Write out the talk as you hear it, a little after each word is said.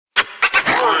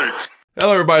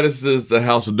Hello, everybody. This is the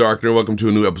House of Darkness. Welcome to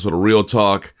a new episode of Real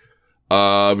Talk.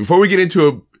 Before we get into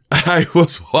it, I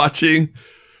was watching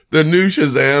the new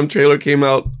Shazam trailer. Came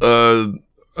out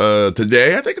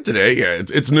today. I think it's today. Yeah,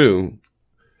 it's new,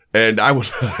 and I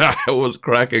was I was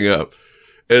cracking up,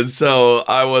 and so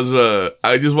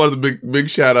I just wanted a big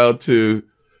shout out to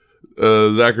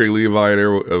Zachary Levi and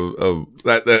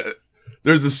that.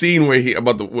 There's a scene where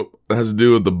what has to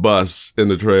do with the bus in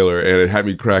the trailer, and it had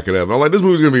me cracking up. And I'm like, this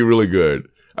movie's gonna be really good.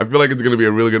 I feel like it's gonna be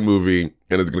a really good movie,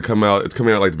 and it's coming out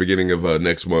like the beginning of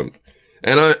next month.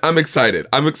 And I'm excited.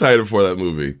 I'm excited for that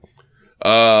movie.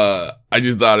 I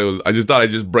just thought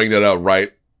I'd bring that out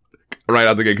right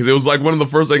out the gate, because it was like one of the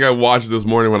first things I watched this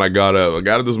morning when I got up. I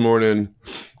got up this morning,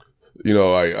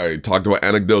 I talked about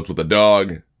anecdotes with the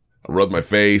dog. I rubbed my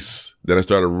face. Then I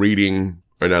started reading.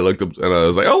 And I looked up and I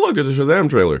was like, oh, look, there's a Shazam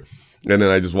trailer. And then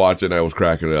I just watched it and I was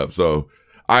cracking up. So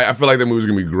I feel like that movie's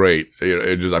going to be great.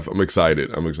 I'm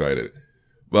excited. I'm excited.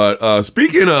 But,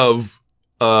 speaking of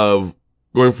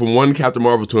going from one Captain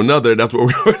Marvel to another, that's what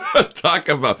we're going to talk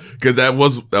about. Cause that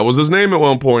was his name at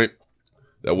one point.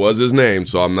 That was his name.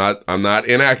 So I'm not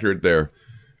inaccurate there.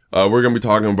 We're going to be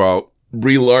talking about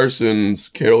Brie Larson's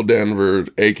Carol Danvers,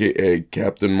 aka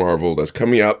Captain Marvel, that's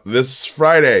coming out this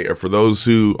Friday. Or for those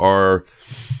who are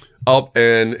up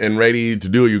and ready to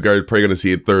do it, you guys are probably going to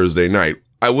see it Thursday night.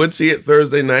 I would see it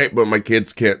Thursday night, but my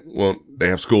kids they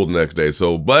have school the next day.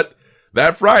 But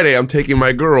that Friday, I'm taking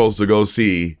my girls to go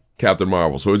see Captain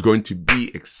Marvel. So it's going to be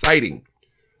exciting.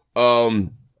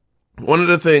 One of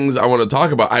the things I want to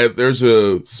talk about, there's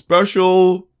a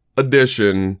special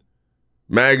edition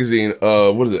magazine,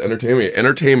 what is it?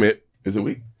 Entertainment, is it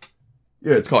week?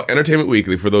 Yeah, it's called Entertainment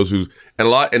Weekly for those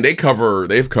and they've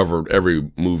covered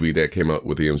every movie that came out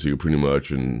with the MCU pretty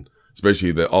much, and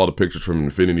especially all the pictures from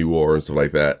Infinity War and stuff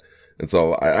like that. And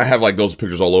so I have like those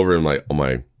pictures all over on my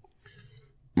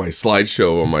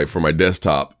slideshow for my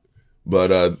desktop. But,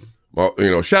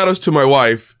 shout outs to my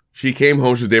wife. She came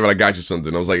home, she said, David, I got you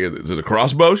something. I was like, is it a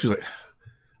crossbow? She's like,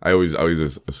 I always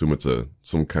assume it's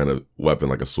some kind of weapon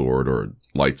like a sword or a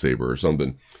lightsaber or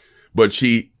something. But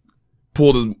she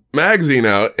pulled a magazine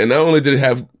out, and not only did it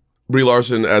have Brie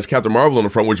Larson as Captain Marvel on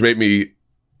the front, which made me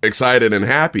excited and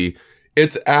happy,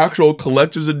 it's actual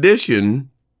collector's edition,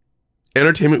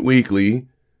 Entertainment Weekly,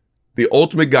 the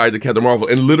ultimate guide to Captain Marvel.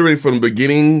 And literally from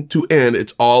beginning to end,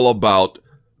 it's all about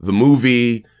the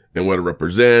movie and what it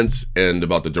represents, and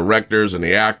about the directors and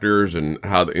the actors and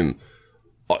how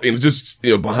just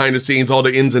behind the scenes, all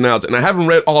the ins and outs. And I haven't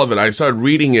read all of it. I started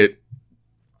reading it,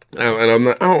 and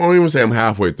I don't even say I'm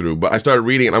halfway through, but I started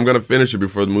reading it. I'm going to finish it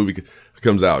before the movie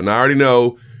comes out. And I already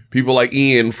know people like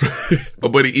Ian, my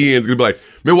buddy Ian's going to be like,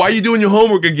 man, why are you doing your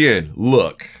homework again?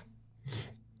 Look,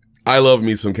 I love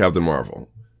me some Captain Marvel.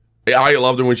 I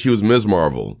loved her when she was Ms.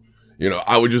 Marvel.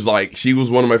 I would just she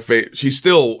was one of my she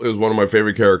still is one of my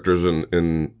favorite characters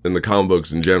in the comic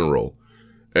books in general.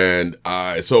 And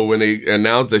so when they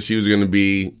announced that she was going to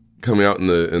be coming out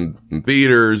in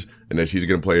theaters, and that she's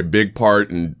going to play a big part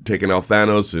in taking out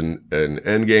Thanos and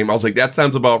Endgame, I was like, that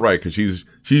sounds about right, because she's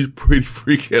pretty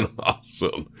freaking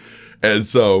awesome. And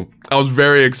so I was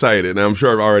very excited, and I'm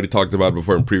sure I've already talked about it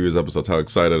before in previous episodes how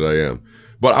excited I am.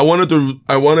 But I wanted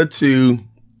to.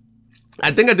 I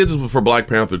think I did this for Black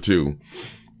Panther too.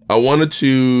 I wanted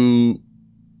to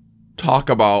talk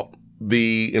about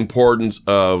the importance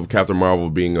of Captain Marvel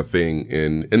being a thing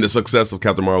in the success of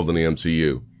Captain Marvel in the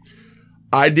MCU.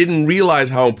 I didn't realize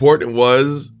how important it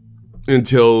was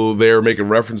until they were making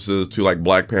references to like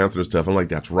Black Panther and stuff. I'm like,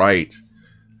 that's right.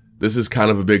 This is kind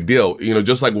of a big deal.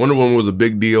 Just like Wonder Woman was a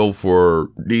big deal for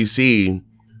DC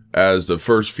as the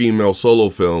first female solo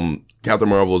film, Captain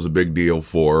Marvel is a big deal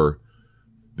for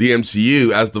the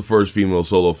MCU as the first female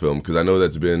solo film, because I know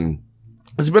it's been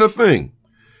a thing.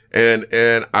 And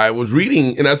I was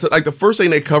reading, and that's like the first thing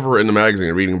they cover in the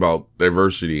magazine, reading about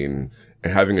diversity and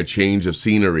having a change of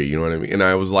scenery, you know what I mean? And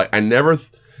I was like,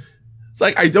 it's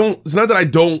not that I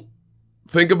don't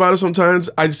think about it sometimes.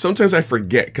 Sometimes I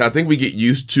forget, because I think we get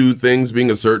used to things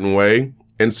being a certain way.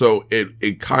 And so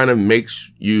it kind of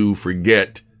makes you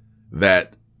forget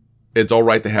that it's all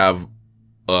right to have,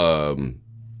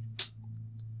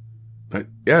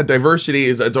 diversity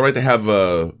it's all right to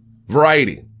have,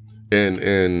 variety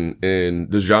in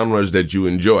the genres that you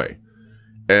enjoy.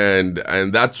 And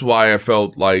that's why I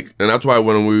felt like, and that's why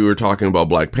when we were talking about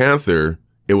Black Panther,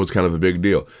 it was kind of a big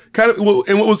deal. And what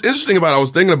was interesting about it, I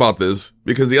was thinking about this,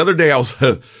 because the other day I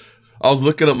was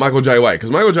looking up Michael Jai White,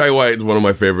 because Michael Jai White is one of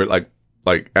my favorite,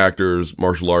 like actors,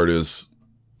 martial artists,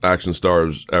 action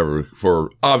stars ever, for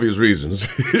obvious reasons.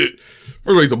 First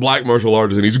of all, he's a black martial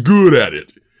artist, and he's good at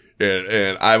it.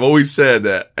 And I've always said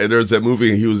that there's that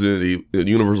movie he was in, the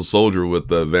Universal Soldier with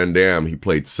Van Damme. He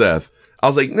played Seth. I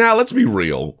was like, nah, let's be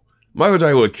real. Michael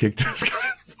Jai would have kicked this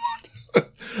guy.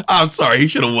 I'm sorry, he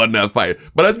should have won that fight.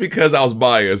 But that's because I was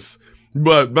biased.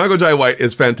 But Michael Jai White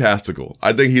is fantastical.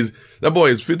 I think that boy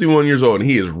is 51 years old and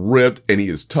he is ripped and he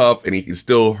is tough and he can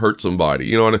still hurt somebody.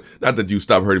 You know, not that you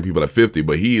stop hurting people at 50,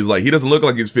 but he doesn't look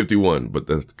like he's 51, but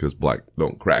that's because black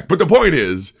don't crack. But the point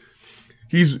is,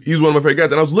 he's one of my favorite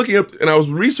guys. And I was looking up and I was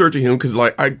researching him because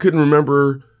I couldn't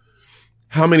remember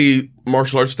how many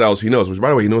martial arts styles he knows, which by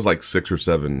the way, he knows like 6 or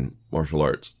 7 martial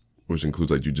arts, which includes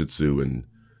like jujitsu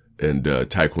and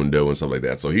taekwondo and stuff like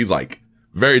that. So he's like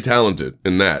very talented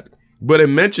in that. But it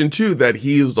mentioned too that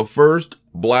he is the first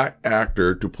black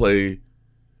actor to play,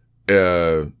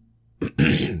 who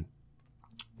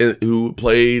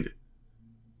played,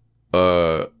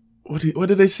 what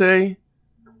did they say?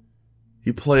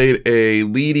 He played a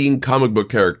leading comic book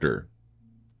character.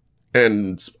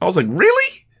 And I was like,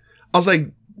 really? I was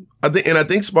like, I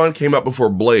think Spawn came out before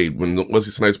Blade when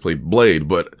Wesley Snipes played Blade.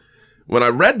 But when I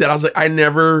read that, I was like, I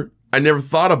never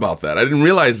thought about that. I didn't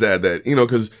realize that, you know,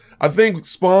 cause I think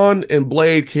Spawn and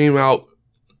Blade came out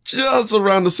just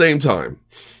around the same time.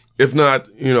 If not,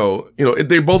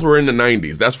 they both were in the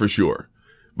 90s. That's for sure.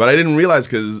 But I didn't realize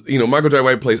because, Michael Jai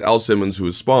White plays Al Simmons, who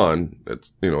is Spawn.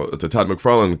 It's a Todd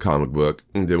McFarlane comic book.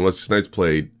 And then Wesley Snipes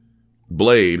played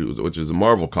Blade, which is a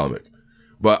Marvel comic.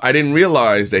 But I didn't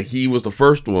realize that he was the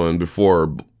first one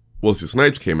before Wesley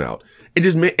Snipes came out. It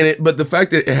just but the fact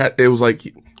that it was like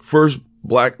first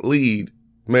black lead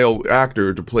male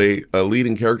actor to play a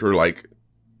leading character like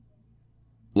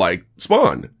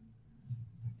Spawn.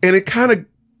 And it kind of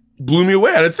blew me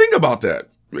away. I didn't think about that.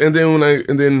 And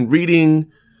then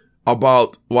reading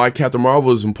about why Captain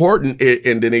Marvel is important,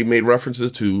 and then they made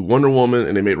references to Wonder Woman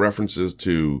and they made references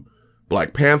to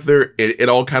Black Panther. It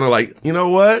all kind of like, you know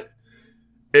what?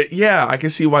 Yeah, I can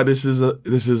see why this is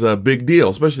a big deal,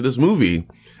 especially this movie.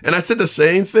 And I said the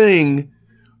same thing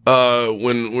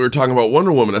when we were talking about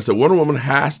Wonder Woman. I said Wonder Woman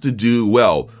has to do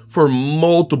well for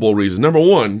multiple reasons. Number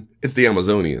one, it's the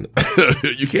Amazonian.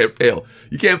 You can't fail.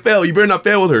 You can't fail. You better not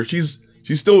fail with her. She's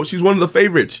one of the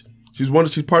favorites. She's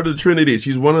part of the Trinity.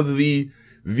 She's one of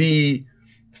the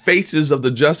faces of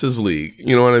the Justice League.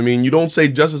 You know what I mean? You don't say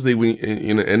Justice League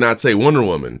and not say Wonder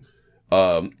Woman.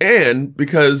 And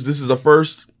because this is the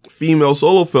first female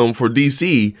solo film for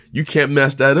DC, you can't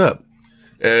mess that up.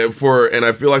 And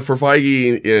I feel like for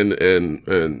Feige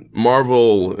and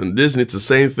Marvel and Disney, it's the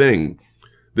same thing.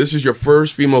 This is your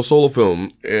first female solo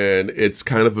film, and it's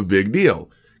kind of a big deal.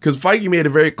 Because Feige made it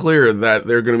very clear that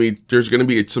there's going to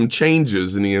be some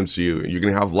changes in the MCU. You're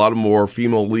going to have a lot of more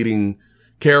female leading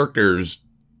characters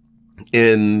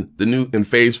in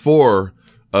phase 4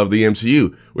 of the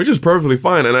MCU, which is perfectly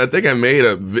fine. And I think I made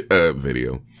a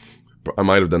video. I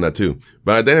might have done that too.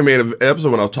 But I think I made an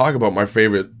episode when I was talking about my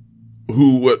favorite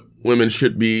what women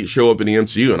should show up in the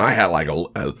MCU. And I had like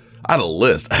I had a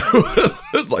list.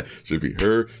 It's like, should be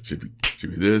her, should be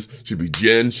this, should be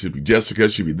Jen, should be Jessica,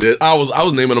 should be this. I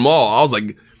was naming them all. I was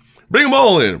like, bring them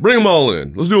all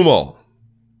in. Let's do them all.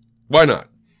 Why not?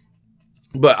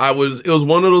 But it was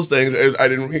one of those things. I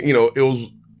didn't, it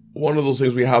was one of those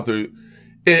things we have to,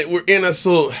 we're in a,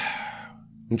 so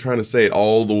I'm trying to say it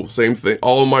all the same thing.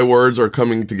 All of my words are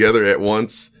coming together at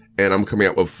once and I'm coming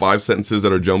out with 5 sentences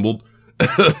that are jumbled.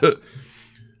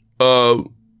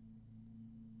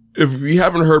 If you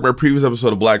haven't heard my previous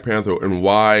episode of Black Panther and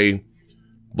why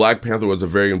Black Panther was a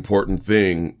very important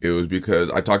thing, it was because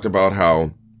I talked about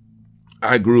how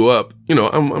I grew up,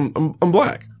 I'm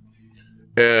black.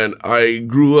 And I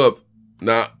grew up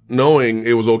not knowing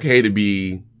it was okay to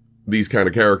be these kind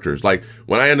of characters. Like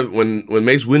when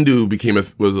Mace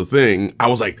Windu was a thing, I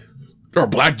was like, there are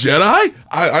black Jedi?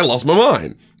 I lost my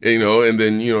mind. And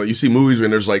then, you see movies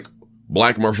when there's like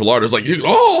black martial artists, like,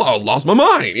 I lost my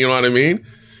mind. You know what I mean?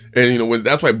 And,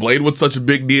 that's why Blade was such a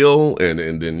big deal.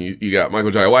 And then you got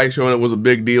Michael Jai White showing it was a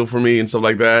big deal for me and stuff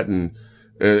like that. And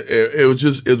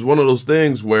it's one of those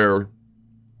things where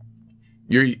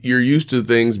you're used to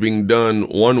things being done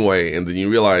one way. And then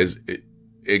you realize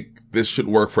this should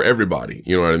work for everybody.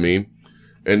 You know what I mean?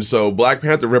 And so Black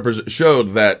Panther showed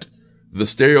that the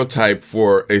stereotype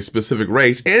for a specific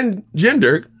race and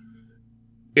gender,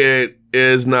 it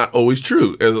is not always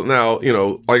true. Now,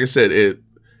 like I said,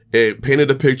 it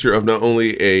painted a picture of not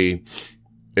only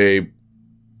a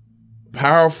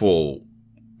powerful,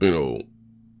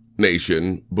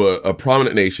 nation, but a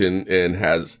prominent nation and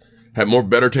had more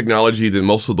better technology than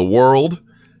most of the world,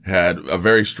 had a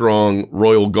very strong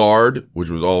royal guard, which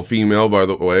was all female, by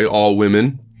the way, all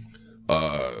women,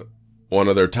 one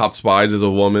of their top spies is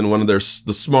a woman. One of the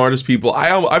smartest people.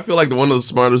 I feel like one of the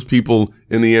smartest people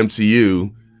in the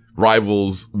MCU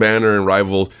rivals Banner and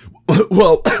rivals.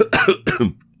 Well,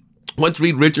 once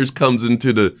Reed Richards comes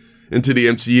into the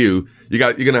MCU,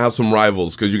 you're gonna have some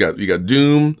rivals because you got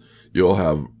Doom, you'll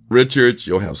have Richards,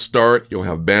 you'll have Stark, you'll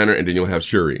have Banner, and then you'll have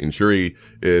Shuri. And Shuri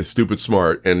is stupid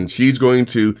smart, and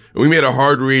we made a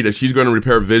hard read that she's going to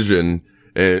repair Vision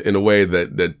in a way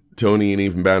that Tony and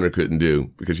even Banner couldn't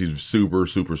do because she's super,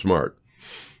 super smart.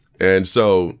 And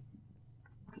so,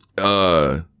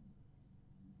 and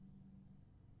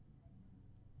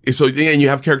you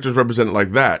have characters represented like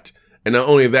that. And not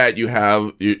only that,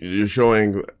 you're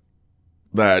showing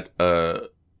that,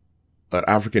 an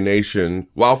African nation,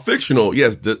 while fictional,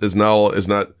 yes, doesn't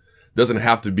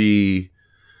have to be,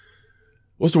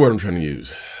 what's the word I'm trying to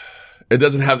use? It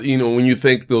doesn't have, when you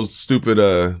think those stupid,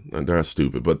 they're not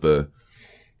stupid, but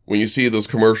when you see those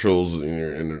commercials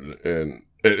and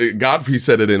Godfrey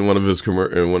said it in one of his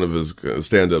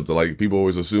stand-ups, like people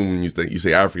always assume when you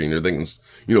say African, you're thinking,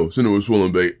 sitting with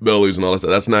swollen bellies and all that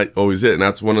stuff. That's not always it. And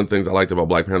that's one of the things I liked about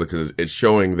Black Panther because it's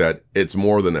showing that it's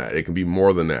more than that. It can be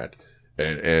more than that.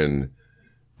 And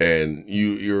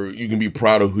you can be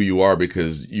proud of who you are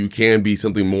because you can be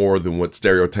something more than what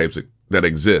stereotypes that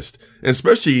exist. And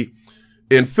especially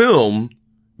in film,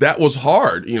 that was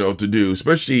hard, to do,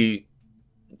 especially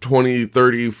 20,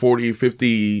 30, 40,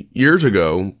 50 years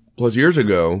ago,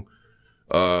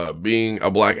 being a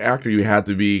black actor, you had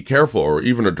to be careful, or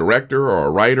even a director or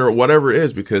a writer or whatever it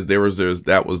is, because that's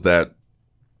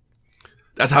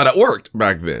how that worked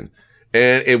back then.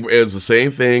 And it was the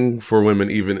same thing for women,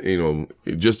 even,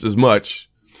 just as much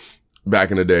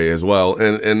back in the day as well.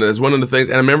 And it's one of the things,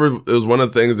 and I remember it was one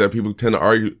of the things that people tend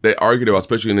to they argued about,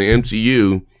 especially in the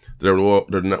MCU, there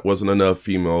wasn't enough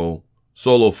female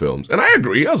solo films. And I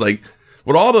agree. I was like,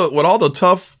 with all the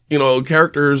tough,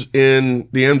 characters in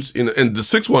the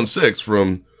 616,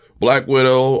 from Black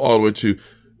Widow all the way to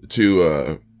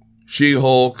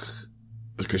She-Hulk,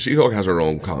 because She-Hulk has her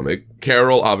own comic.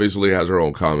 Carol obviously has her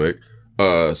own comic.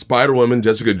 Spider-Woman,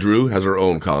 Jessica Drew, has her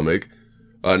own comic.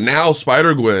 Now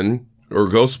Spider-Gwen, or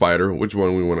Ghost Spider, which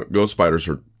one we want to, Ghost Spider's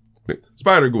her,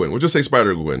 Spider-Gwen, we'll just say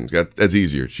Spider-Gwen, that's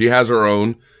easier. She has her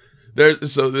own.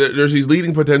 There's these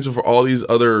leading potential for all these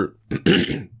other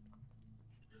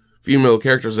female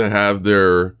characters that have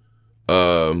their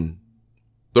own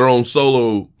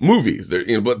solo movies.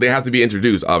 But they have to be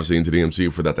introduced, obviously, into the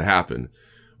MCU for that to happen.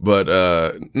 But,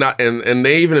 and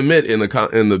they even admit in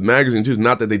the magazine too,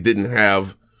 not that they didn't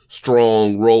have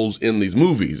strong roles in these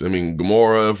movies. I mean,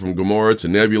 from Gamora to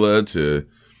Nebula to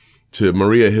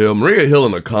Maria Hill. Maria Hill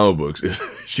in the comic books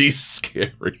she's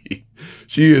scary.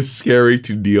 She is scary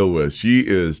to deal with. She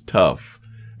is tough.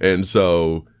 And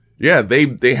so, yeah,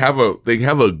 they have a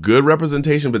good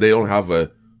representation, but they don't have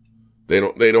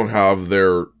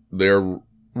their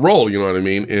role, you know what I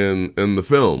mean, in the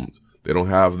films. They don't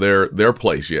have their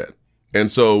place yet.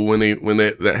 And so when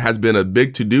that has been a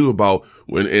big to do about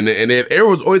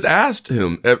everyone's always asked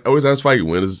Feige,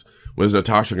 when is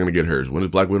Natasha going to get hers? When is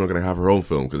Black Widow going to have her own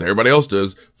film? Because everybody else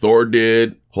does. Thor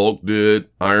did, Hulk did,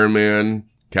 Iron Man,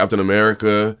 Captain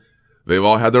America. They've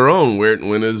all had their own.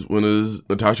 When is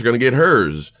Natasha going to get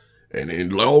hers? And then,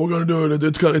 we're going to do it.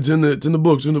 It's in the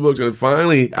books. And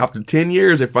finally, after 10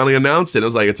 years, they finally announced it. I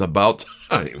was like, it's about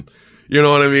time. You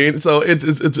know what I mean? So it's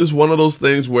just one of those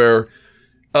things where,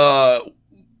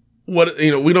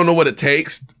 we don't know what it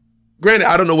takes. Granted,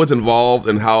 I don't know what's involved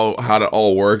and how that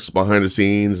all works behind the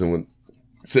scenes, and when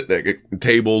sit at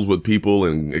tables with people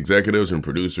and executives and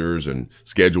producers and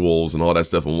schedules and all that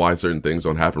stuff, and why certain things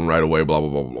don't happen right away, blah, blah,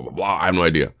 blah, blah, blah, blah. I have no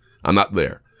idea. I'm not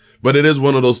there. But it is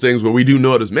one of those things where we do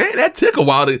notice, man, that took a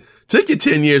while. It took you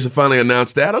 10 years to finally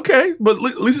announce that. Okay. But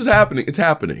at least it's happening. It's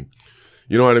happening.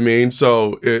 You know what I mean?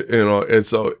 So, it's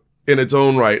so in its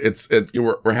own right,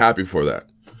 we're happy for that.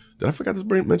 Did I forget to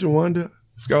mention Wanda?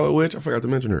 Scarlet Witch? I forgot to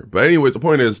mention her. But anyways, the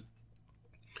point is,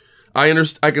 I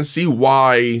can see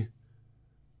why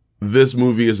this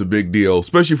movie is a big deal,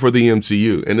 especially for the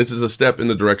MCU. And this is a step in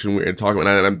the direction we're talking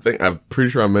about. And I'm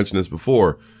pretty sure I mentioned this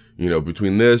before,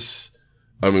 between this,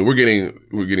 we're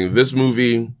getting this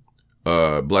movie,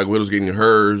 Black Widow's getting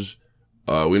hers.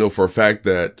 We know for a fact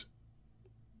that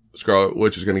Scarlet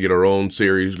Witch is going to get her own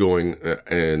series going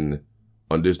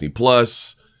on Disney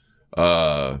Plus.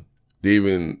 They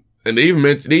even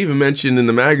mentioned in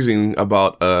the magazine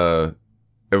about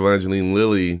Evangeline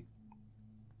Lilly,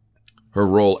 her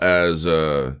role as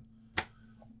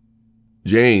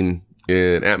Jane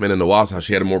in Ant-Man and the Wasp, how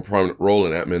she had a more prominent role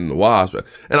in Ant-Man and the Wasp.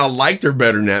 And I liked her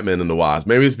better in Ant-Man and the Wasp.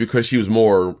 Maybe it's because she was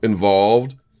more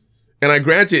involved And I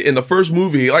grant it, in the first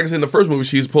movie, like I said, in the first movie,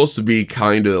 she's supposed to be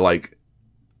kind of like,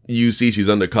 you see she's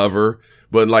undercover.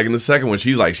 But like in the second one,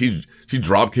 she's like, she's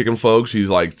drop kicking folks. She's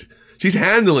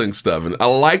handling stuff. And I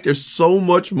like there's so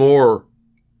much more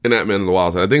in Ant-Man and the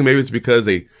Wasp. And I think maybe it's because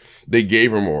they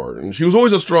gave her more. And she was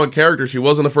always a strong character. She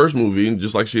was in the first movie,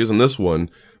 just like she is in this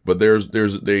one. But they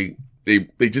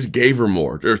just gave her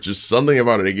more. There's just something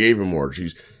about it. They gave her more.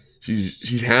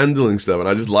 She's handling stuff. And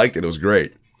I just liked it. It was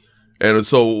great. And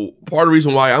so part of the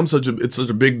reason why it's such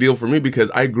a big deal for me, because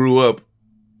I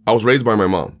was raised by my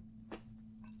mom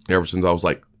ever since I was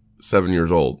like 7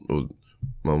 years old.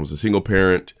 Mom was a single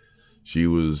parent. She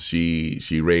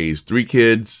raised 3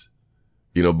 kids,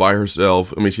 by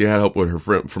herself. I mean, she had help with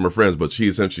from her friends, but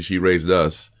she raised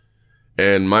us.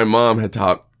 And my mom had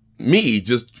taught me,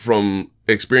 just from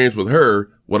experience with her,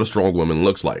 what a strong woman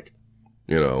looks like,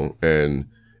 and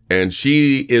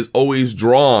she is always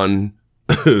drawn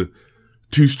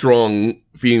to strong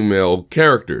female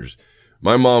characters.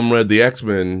 My mom read the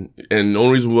X-Men, and the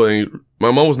only reason why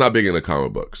my mom was not big into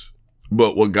comic books,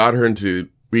 but what got her into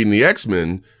reading the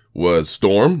X-Men was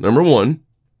Storm, number 1,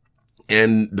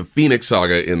 and the Phoenix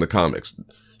saga in the comics.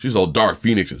 She's all, Dark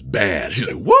Phoenix is bad. She's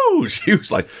like, whoa! She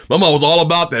was like, my mom was all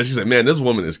about that. She's like, man, this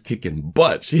woman is kicking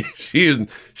butt.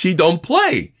 She don't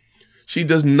play. She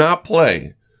does not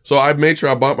play. So I made sure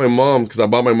I bought my mom, because I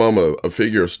bought my mom a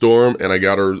figure of Storm, and I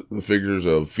got her the figures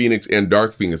of Phoenix and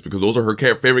Dark Phoenix, because those are her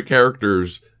favorite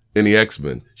characters in the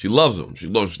X-Men. She loves them. She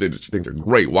thinks they're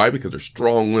great. Why? Because they're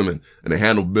strong women and they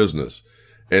handle business.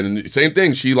 And same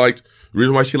thing, the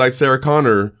reason why she liked Sarah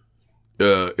Connor,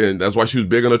 and that's why she was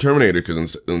big on the Terminator,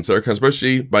 because in Sarah Connor,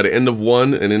 especially by the end of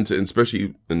 1 and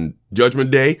especially in Judgment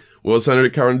Day, what was Senator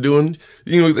Karen doing?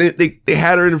 They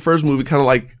had her in the first movie kind of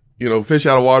like, fish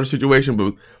out of water situation,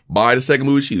 but by the second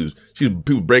movie, she was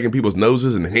people breaking people's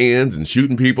noses and hands and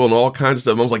shooting people and all kinds of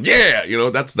stuff. And I was like, yeah,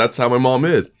 that's how my mom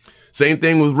is. Same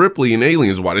thing with Ripley in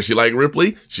Aliens. Why did she like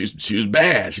Ripley? She was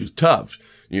bad. She was tough.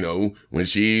 When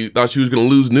she thought she was going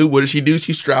to lose Newt, what did she do?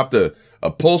 She strapped a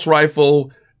pulse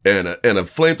rifle and a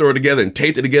flamethrower together and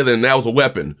taped it together, and that was a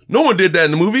weapon. No one did that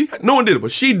in the movie. No one did it,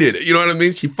 but she did it. You know what I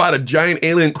mean? She fought a giant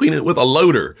alien queen with a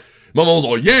loader. My mom was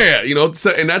like, yeah,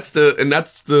 and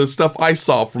that's the stuff I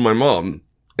saw from my mom.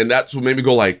 And that's what made me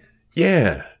go like,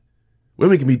 yeah,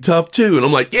 women can be tough too. And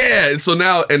I'm like, yeah. And so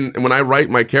now, and when I write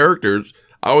my characters,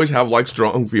 I always have like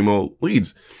strong female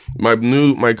leads. My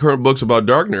current book's about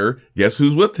Darkner. Guess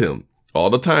who's with him all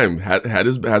the time?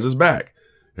 Has his back.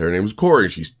 Her name is Corey.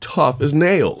 She's tough as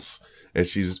nails, and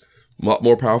she's a lot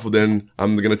more powerful than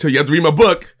I'm going to tell you. You have to read my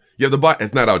book. You have to buy,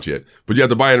 it's not out yet, but you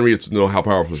have to buy it and read it to know how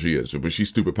powerful she is. But she's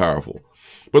stupid powerful.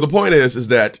 But the point is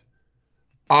that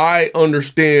I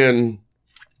understand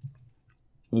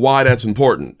why that's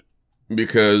important,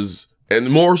 because, and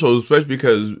more so, especially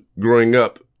because growing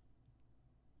up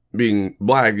being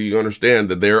black, you understand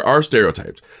that there are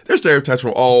stereotypes. There's stereotypes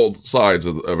from all sides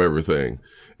of everything.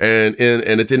 And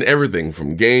it's in everything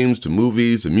from games to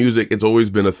movies to music. It's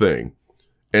always been a thing.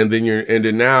 And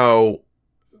then now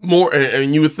more,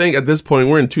 and you would think at this point,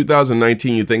 we're in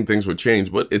 2019, you think things would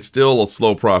change, but it's still a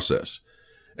slow process.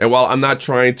 And while I'm not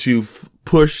trying to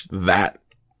push that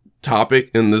topic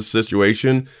in this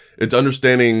situation, it's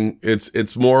understanding,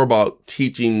 it's more about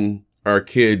teaching our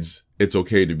kids it's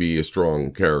okay to be a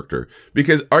strong character,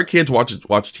 because our kids watch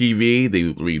TV, they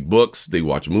read books, they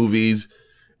watch movies.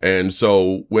 And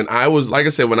so when I was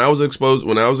exposed,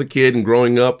 when I was a kid and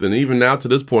growing up, and even now to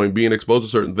this point, being exposed to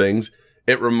certain things,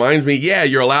 it reminds me, yeah,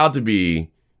 you're allowed to be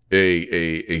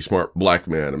a smart black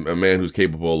man, a man who's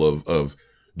capable of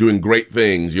doing great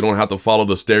things. You don't have to follow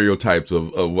the stereotypes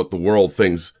of what the world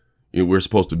thinks we're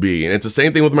supposed to be. And it's the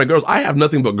same thing with my girls. I have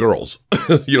nothing but girls.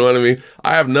 You know what I mean?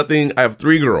 I have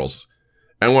 3 girls.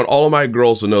 I want all of my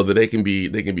girls to know that they can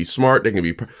be smart. They can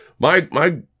be,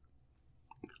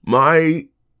 my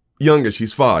youngest,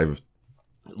 she's 5,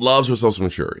 loves her social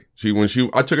maturity.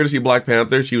 I took her to see Black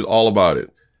Panther. She was all about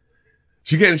it.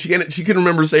 She couldn't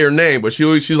remember to say her name, but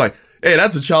she's like, hey,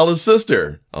 that's T'Challa's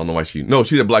sister. I don't know why she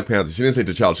said Black Panther. She didn't say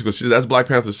T'Challa. She goes, that's Black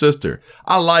Panther's sister.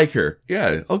 I like her.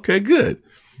 Yeah. Okay, good.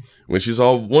 When she's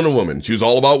all Wonder Woman, she was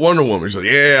all about Wonder Woman. She's like,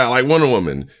 yeah, I like Wonder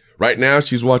Woman. Right now,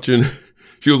 she was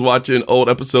watching old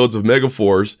episodes of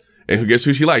Megaforce, and guess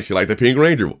who she liked? She liked the Pink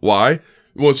Ranger. Why?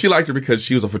 Well, she liked her because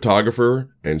she was a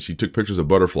photographer and she took pictures of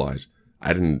butterflies.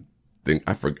 I didn't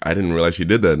realize she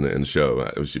did that in the show.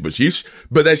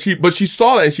 But she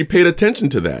saw that and she paid attention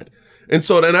to that. And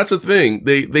so then that's the thing.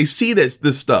 They see this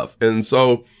stuff. And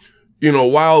so,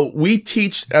 while we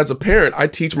teach as a parent, I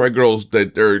teach my girls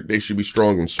that they should be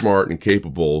strong and smart and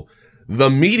capable. the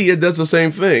media does the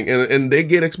same thing, and they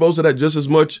get exposed to that just as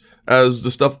much as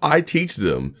the stuff I teach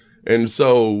them. And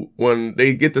so when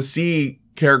they get to see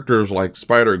characters like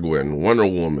Spider-Gwen, Wonder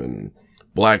Woman,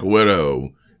 Black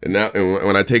Widow, and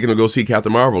when I take them to go see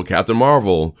Captain Marvel,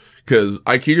 because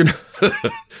I kid you not,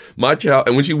 my child,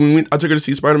 and I took her to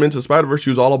see Spider-Man to Spider-Verse, she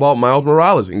was all about Miles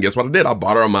Morales. And guess what I did? I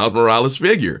bought her a Miles Morales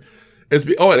figure. And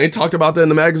they talked about that in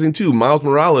the magazine too. Miles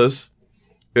Morales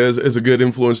is a good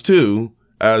influence too,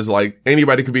 as like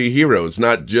anybody could be a hero. It's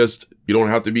not just, you don't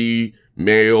have to be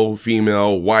male,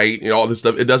 female, white, all this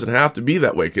stuff. It doesn't have to be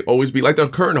that way. It can always be like the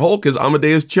current Hulk is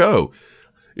Amadeus Cho.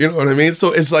 You know what I mean?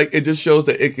 So it's like, it just shows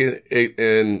that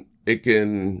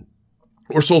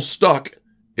we're so stuck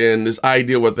in this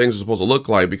idea what things are supposed to look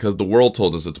like because the world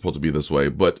told us it's supposed to be this way,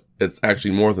 but it's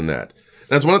actually more than that. And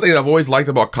that's one of the things I've always liked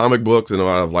about comic books and what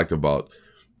I've liked about,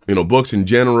 books in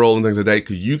general and things like that,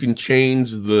 because you can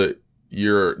change the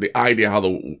idea how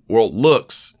the world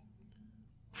looks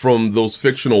from those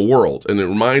fictional worlds and then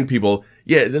remind people,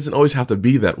 yeah, it doesn't always have to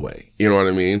be that way. You know what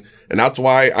I mean? And that's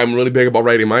why I'm really big about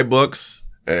writing my books.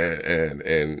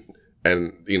 And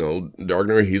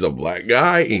Darkner, he's a black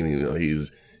guy, and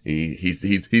he's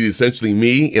essentially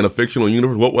me in a fictional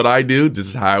universe. What would I do? This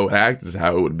is how I would act. This is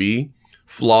how it would be.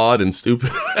 Flawed and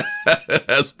stupid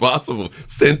as possible.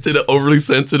 Sensitive, overly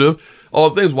sensitive.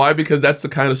 All things. Why? Because that's the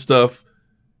kind of stuff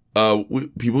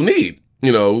people need.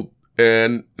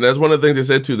 And that's one of the things they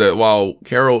said too. That while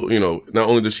Carol, not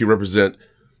only does she represent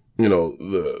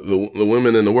the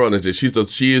women in the world, and she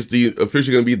is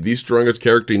officially going to be the strongest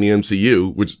character in the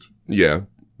MCU, which, yeah,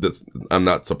 I'm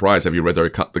not surprised. Have you read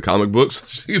the comic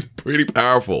books? She's pretty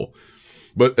powerful.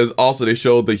 But also they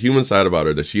showed the human side about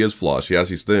her, that she is flawed. She has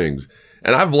these things.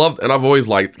 And I've always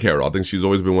liked Carol. I think she's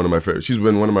always been one of my favorite. She's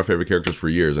been one of my favorite characters for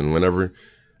years. And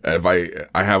if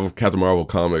I have Captain Marvel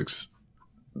comics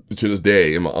to this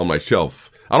day on my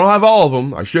shelf. I don't have all of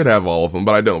them. I should have all of them,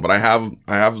 but I don't. But I have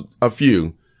a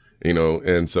few.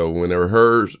 And so when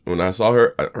I saw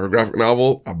her graphic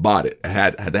novel, I bought it. I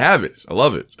had to have it. I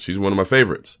love it. She's one of my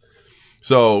favorites.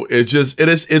 So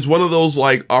it's one of those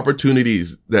like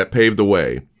opportunities that paved the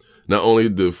way, not only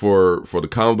for the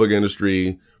comic book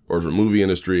industry or the movie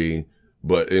industry,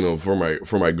 but,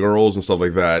 for my girls and stuff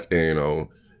like that. And,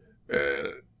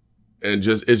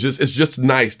 it's just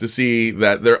nice to see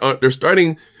that they're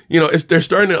starting, they're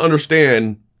starting to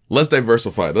understand, let's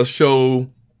diversify. Let's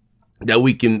show that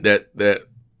we can, that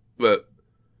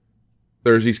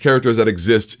there's these characters that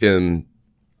exist in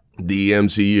the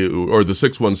MCU or the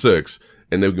 616,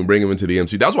 and they can bring them into the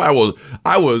MCU. That's why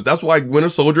that's why Winter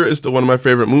Soldier is still one of my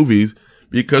favorite movies,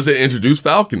 because it introduced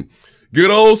Falcon. Good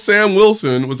old Sam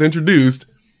Wilson was introduced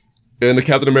in the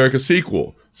Captain America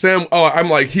sequel. I'm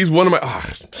like, he's one of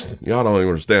y'all don't even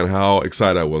understand how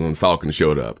excited I was when Falcon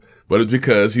showed up. But it's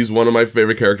because he's one of my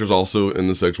favorite characters also in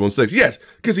the 616. Yes,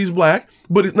 because he's black,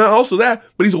 but not also that,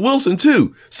 but he's a Wilson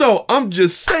too. So I'm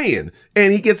just saying.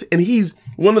 And he's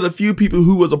one of the few people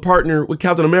who was a partner with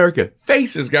Captain America.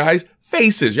 Faces, guys.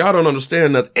 Faces. Y'all don't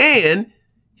understand nothing. And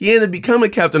he ended up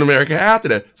becoming Captain America after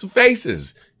that. So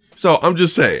faces. So I'm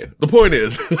just saying. The point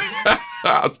is,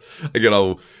 I get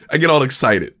all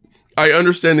excited. I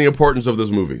understand the importance of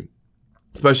this movie,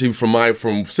 especially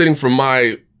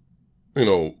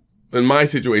in my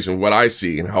situation, what I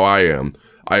see and how I am,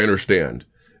 I understand.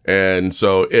 And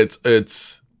so it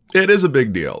is a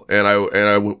big deal. And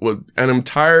I'm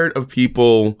tired of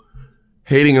people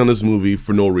hating on this movie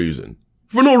for no reason.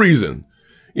 For no reason.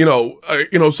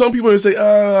 Some people say,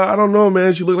 I don't know,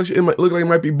 man. She looks like it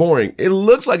might be boring. It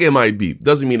looks like it might be.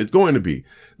 Doesn't mean it's going to be.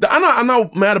 I'm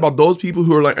not mad about those people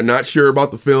who are not sure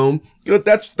about the film.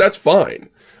 That's fine.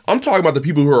 I'm talking about the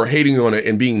people who are hating on it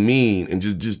and being mean and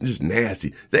just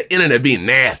nasty. The internet being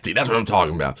nasty. That's what I'm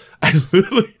talking about. I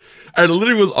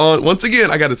literally was on, once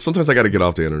again, sometimes I gotta get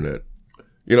off the internet.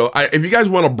 If you guys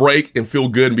want to break and feel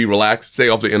good and be relaxed, stay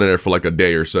off the internet for like a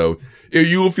day or so.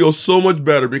 You will feel so much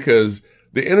better, because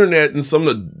the internet and some of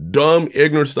the dumb,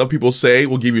 ignorant stuff people say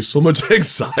will give you so much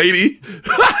anxiety.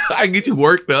 I get you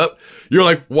worked up. You're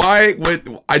like, why? Wait,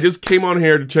 I just came on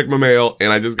here to check my mail,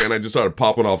 and I just started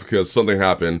popping off because something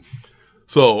happened.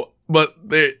 So, but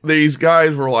these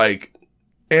guys were like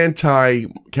anti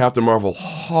Captain Marvel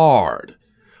hard.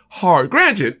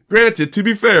 Granted, to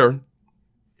be fair,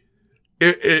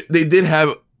 they did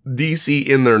have DC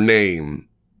in their name.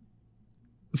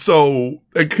 So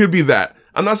it could be that.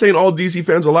 I'm not saying all DC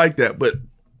fans are like that, but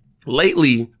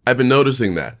lately I've been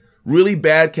noticing that. Really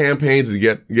bad campaigns to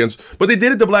get against, but they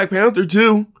did it to Black Panther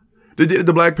too. They did it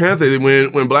to Black Panther.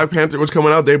 When Black Panther was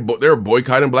coming out, they were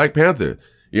boycotting Black Panther.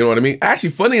 You know what I mean? Actually,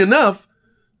 funny enough,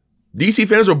 DC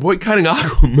fans are boycotting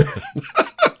Aquaman.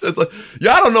 It's like,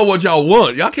 y'all don't know what y'all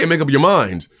want. Y'all can't make up your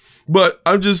minds. But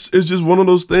it's just one of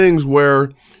those things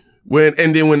where when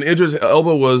Idris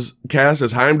Elba was cast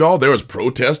as Heimdall, there was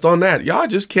protest on that. Y'all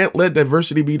just can't let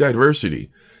diversity be diversity.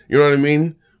 You know what I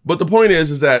mean? But the point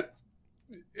is that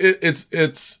it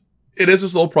is a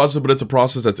slow process, but it's a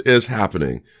process that is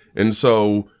happening. And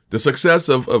so the success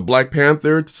of Black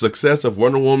Panther, the success of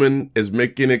Wonder Woman is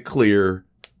making it clear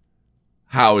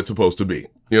how it's supposed to be.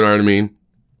 You know what I mean?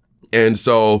 And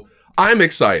so I'm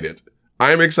excited.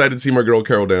 I'm excited to see my girl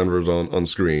Carol Danvers on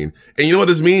screen. And you know what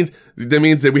this means? That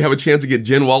means that we have a chance to get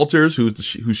Jen Walters,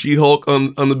 who's She-Hulk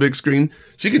on the big screen.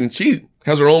 She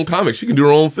has her own comics. She can do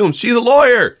her own film. She's a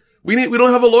lawyer. We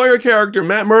don't have a lawyer character.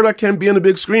 Matt Murdock can't be on the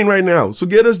big screen right now. So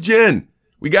get us Jen.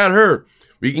 We got her.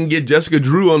 We can get Jessica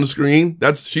Drew on the screen.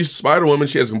 She's Spider-Woman.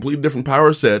 She has a completely different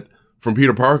power set from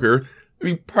Peter Parker.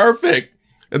 It'd be perfect.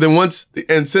 And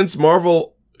then since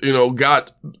Marvel,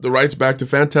 got the rights back to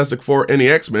Fantastic Four and the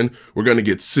X-Men, we're going to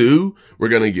get Sue. We're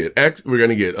going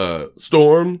to get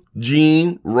Storm,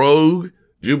 Jean, Rogue,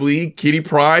 Jubilee, Kitty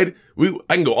Pryde.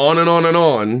 I can go on and on and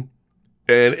on,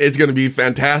 and it's going to be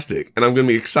fantastic. And I'm going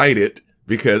to be excited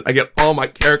because I get all my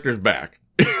characters back.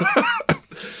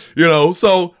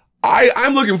 So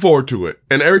I'm looking forward to it.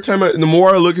 And every time the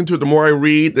more I look into it, the more I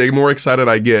read, the more excited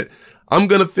I get. I'm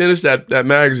going to finish that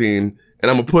magazine, and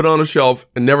I'm going to put it on a shelf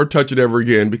and never touch it ever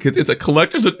again because it's a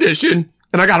collector's edition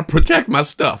and I got to protect my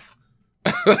stuff.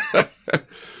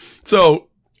 So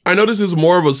I know this is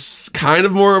more of a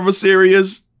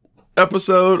serious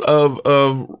episode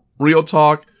of Real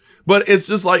Talk, but it's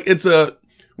just like,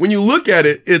 when you look at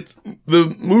it, it's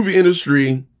the movie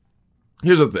industry.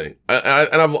 Here's the thing.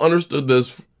 And I've understood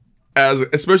this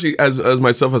especially as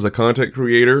myself as a content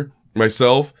creator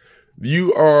myself,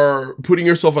 you are putting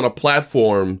yourself on a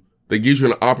platform that gives you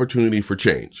an opportunity for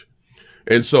change.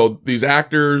 And so these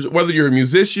actors, whether you're a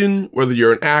musician, whether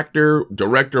you're an actor,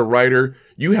 director, writer,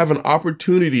 you have an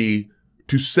opportunity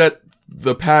to set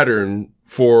the pattern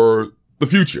for the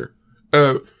future.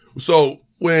 So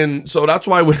that's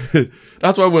why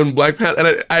when Black Panther,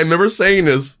 and I remember saying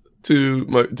this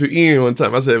to Ian one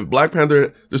time, I said, Black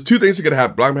Panther, there's two things that could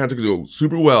happen. Black Panther could go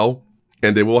super well,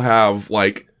 and they will have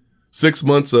like 6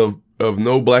 months of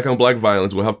no black on black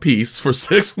violence. We'll have peace for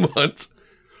 6 months,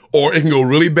 or it can go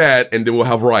really bad and then we'll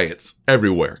have riots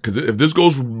everywhere. Cause if this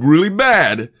goes really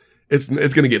bad, it's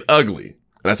going to get ugly.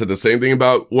 And I said the same thing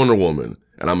about Wonder Woman.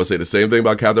 And I'm going to say the same thing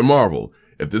about Captain Marvel.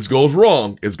 If this goes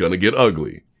wrong, it's going to get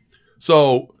ugly.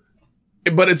 So,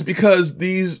 but it's because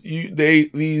these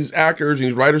actors and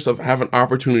these writers stuff have an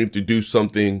opportunity to do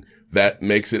something that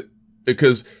makes it,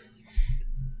 because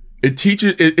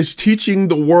it's teaching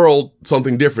the world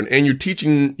something different, and you're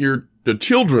teaching the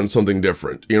children something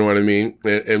different. You know what I mean?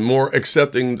 And more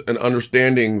accepting and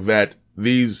understanding that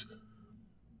these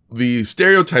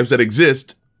stereotypes that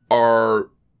exist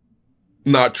are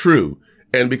not true.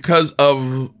 And because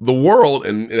of the world,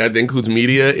 and that includes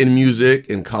media and music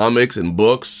and comics and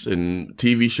books and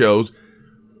TV shows,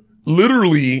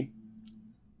 literally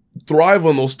thrive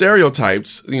on those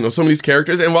stereotypes, some of these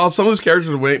characters. And while some of these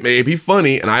characters may be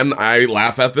funny, and I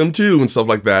laugh at them too and stuff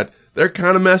like that, they're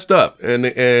kind of messed up.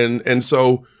 And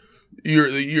so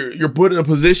you're put in a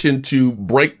position to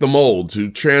break the mold, to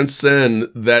transcend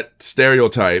that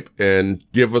stereotype and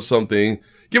give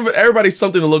everybody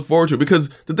something to look forward to. Because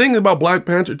the thing about Black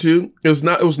Panther 2, it was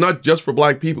not just for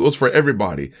black people, it was for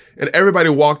everybody. And everybody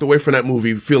walked away from that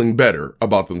movie feeling better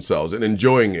about themselves and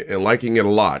enjoying it and liking it a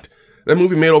lot. That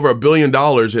movie made over $1 billion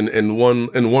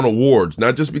and won awards,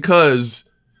 not just because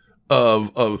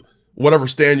of whatever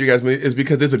stand you guys made, is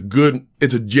because it's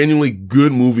a genuinely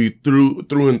good movie through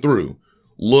and through.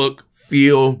 Look,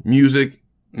 feel, music,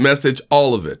 message,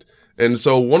 all of it. And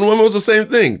so Wonder Woman was the same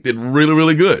thing. Did really,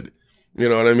 really good. You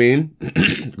know what I mean?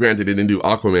 Granted, it didn't do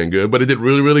Aquaman good, but it did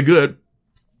really, really good.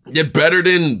 Get better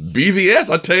than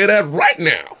BVS, I'll tell you that right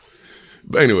now.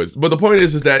 But anyways, but the point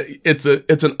is that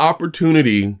it's an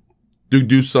opportunity to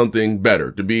do something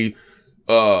better, to be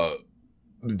a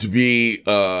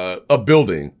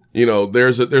building.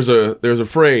 There's a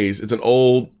phrase, it's an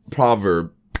old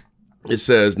proverb. It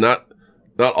says, not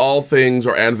all things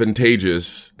are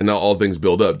advantageous and not all things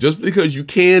build up. Just because you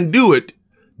can do it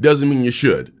doesn't mean you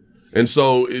should. And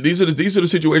so these are the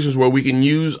situations where we can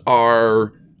use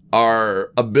our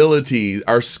abilities,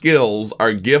 our skills,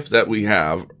 our gifts that we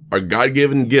have, our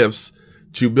God-given gifts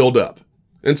to build up.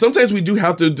 And sometimes we do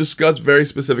have to discuss very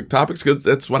specific topics because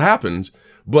that's what happens,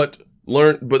 but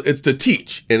it's to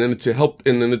teach, and then it's to help,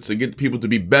 and then it's to get people to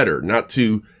be better, not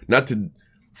to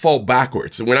fall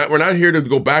backwards. And we're not here to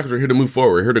go backwards. We're here to move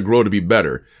forward. We're here to grow, to be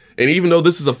better. And even though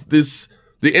this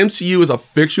The MCU is a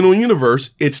fictional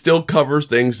universe. It still covers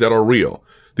things that are real.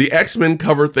 The X-Men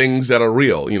cover things that are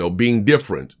real, you know, being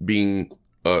different, being,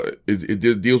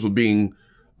 it deals with being,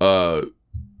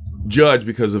 judged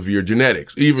because of your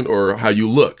genetics, even, or how you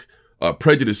look,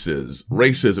 prejudices,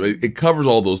 racism. It covers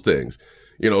all those things,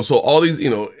 you know, so all these, you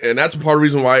know, and that's part of the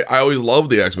reason why I always love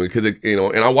the X-Men, because it, you know,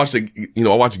 and I watch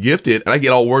Gifted, and I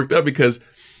get all worked up because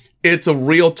it's a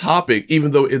real topic,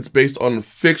 even though it's based on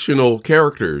fictional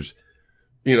characters,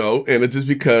 you know, and it's just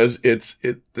because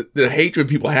the hatred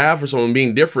people have for someone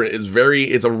being different is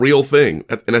it's a real thing,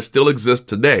 and it still exists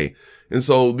today. And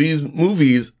so these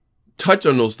movies touch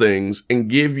on those things and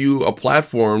give you a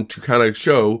platform to kind of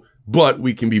show, but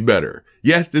we can be better.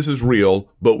 Yes, this is real,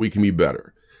 but we can be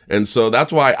better. And so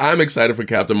that's why I'm excited for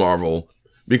Captain Marvel,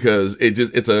 because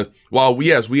while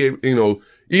we, you know,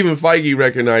 even Feige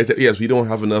recognized that, yes, we don't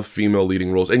have enough female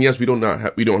leading roles. And yes, we don't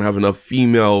have enough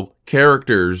female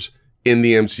characters in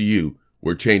the MCU.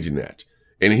 We're changing that.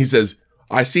 And he says,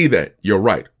 I see that. You're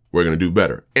right. We're going to do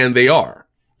better. And they are.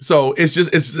 So it's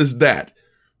just that,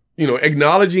 you know,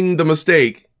 acknowledging the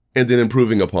mistake and then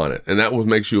improving upon it. And that what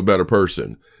makes you a better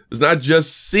person. It's not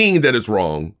just seeing that it's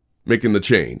wrong, making the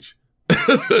change.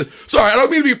 Sorry, I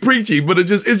don't mean to be preachy, but it's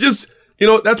just, you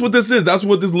know, that's what this is. That's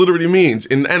what this literally means.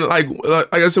 And like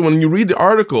I said, when you read the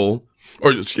article,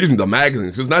 or excuse me, the magazine,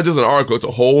 because it's not just an article, it's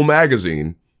a whole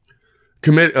magazine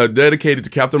dedicated to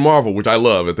Captain Marvel, which I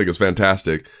love. I think it's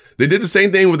fantastic. They did the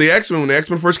same thing with the X-Men. When the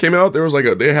X-Men first came out, there was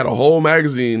they had a whole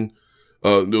magazine.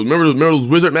 Remember those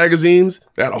Wizard magazines?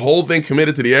 They had a whole thing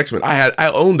committed to the X-Men.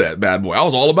 I owned that bad boy. I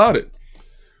was all about it.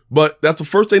 But that's the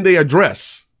first thing they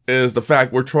address, is the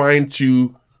fact we're trying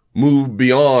to move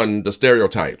beyond the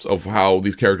stereotypes of how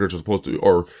these characters are supposed to,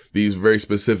 or these very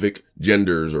specific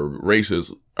genders or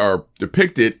races are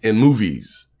depicted in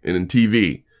movies and in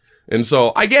TV. And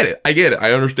so I get it.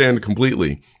 I understand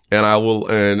completely. And I will,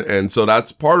 and so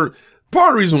that's part of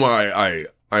the reason why I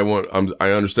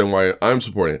understand why I'm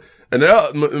supporting it.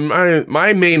 And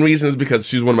my main reason is because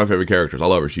she's one of my favorite characters. I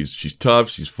love her. She's tough.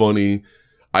 She's funny.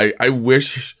 I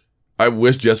wish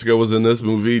Jessica was in this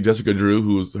movie. Jessica Drew,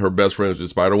 who's her best friend, is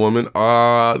Spider-Woman.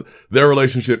 Their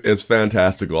relationship is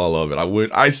fantastical. I love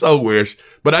it. I so wish,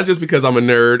 but that's just because I'm a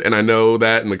nerd and I know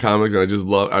that in the comics, and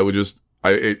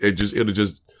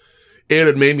it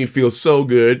would made me feel so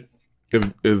good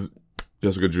if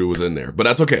Jessica Drew was in there, but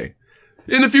that's okay.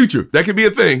 In the future, that could be a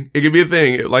thing. It could be a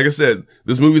thing. Like I said,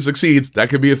 this movie succeeds. That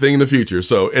could be a thing in the future.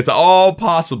 So it's all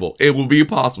possible. It will be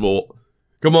possible.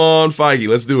 Come on, Feige.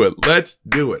 Let's do it. Let's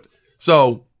do it.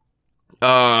 So,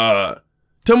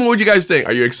 tell me what you guys think.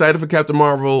 Are you excited for Captain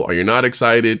Marvel? Are you not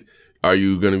excited? Are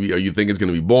you think it's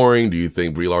going to be boring? Do you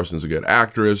think Brie Larson's a good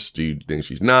actress? Do you think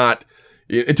she's not?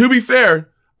 And to be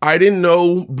fair, I didn't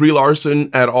know Brie Larson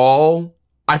at all.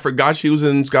 I forgot she was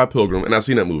in Scott Pilgrim, and I've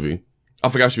seen that movie. I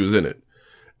forgot she was in it.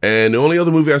 And the only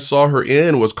other movie I saw her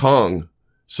in was Kong.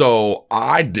 So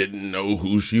I didn't know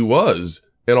who she was,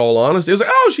 in all honesty. It was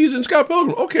like, oh, she's in Scott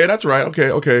Pilgrim. Okay, that's right.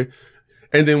 Okay.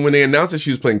 And then when they announced that she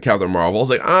was playing Captain Marvel, I was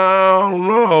like, I don't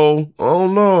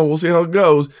know. We'll see how it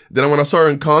goes. Then when I saw her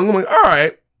in Kong, I'm like, all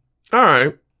right.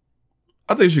 I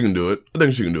think she can do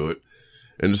it.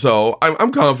 And so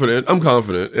I'm confident. And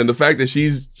the fact that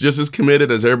she's just as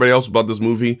committed as everybody else about this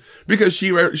movie, because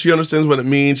she understands what it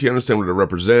means. She understands what it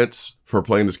represents for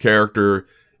playing this character.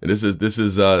 And this is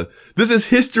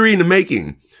history in the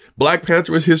making. Black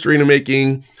Panther was history in the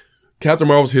making. Captain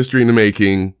Marvel was history in the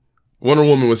making. Wonder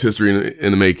Woman was history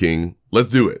in the making. Let's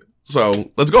do it. So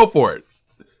let's go for it.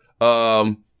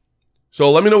 So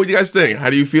let me know what you guys think. How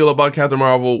do you feel about Captain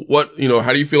Marvel?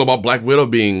 How do you feel about Black Widow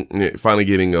finally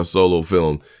getting a solo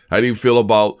film? How do you feel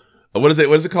about, what is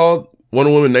it called?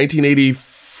 Wonder Woman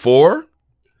 1984?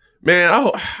 Man,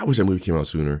 I wish that movie came out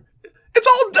sooner. It's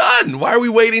all done. Why are we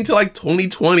waiting till like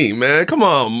 2020, man? Come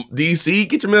on, DC,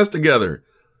 get your mess together.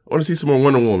 I want to see some more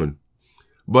Wonder Woman.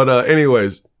 But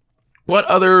anyways, what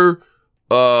other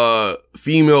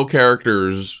female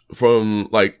characters from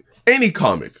like any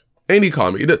comic?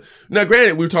 Now,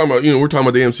 granted, we're talking about the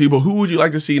MCU, but who would you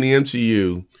like to see in the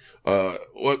MCU?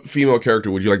 What female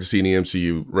character would you like to see in the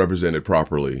MCU represented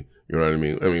properly? You know what I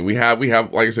mean? I mean, we have,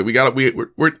 like I said,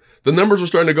 we're the numbers are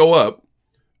starting to go up,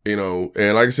 and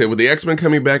like I said, with the X-Men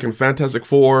coming back and Fantastic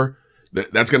Four,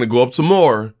 that's going to go up some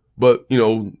more. But,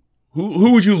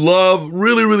 who would you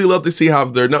really, really love to see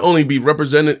have their, not only be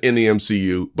represented in the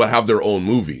MCU, but have their own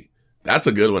movie? That's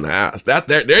a good one to ask.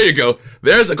 There you go.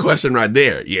 There's a question right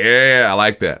there. Yeah, I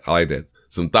like that.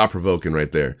 Some thought provoking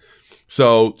right there.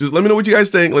 So just let me know what you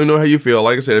guys think. Let me know how you feel.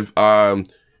 Like I said,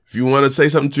 if you want to say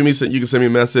something to me, you can send me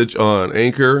a message on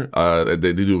Anchor.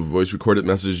 They do voice recorded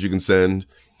messages you can send.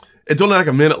 It's only like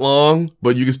a minute long,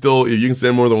 but you can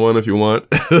send more than one if you want.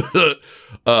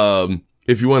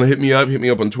 If you want to hit me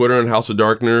up on Twitter on House of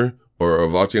Darkner or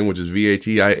Vatian, which is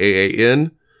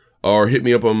VATIAAN, or hit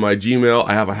me up on my Gmail.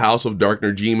 I have a House of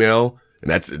Darkner Gmail,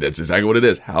 and that's exactly what it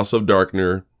is. House of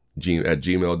Darkner at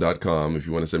gmail.com if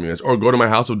you want to send me a message, or go to my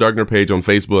House of Darkner page on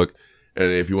Facebook,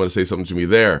 and if you want to say something to me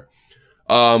there.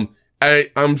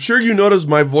 I'm sure you notice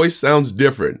my voice sounds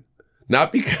different.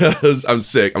 Not because I'm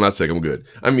sick. I'm not sick. I'm good.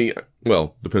 I mean,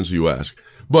 well, depends who you ask.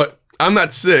 But I'm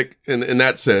not sick in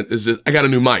that sense. It's just, I got a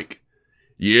new mic.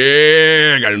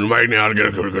 Yeah, I got a new mic now. I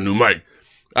got a new mic.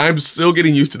 I'm still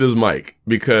getting used to this mic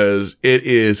because it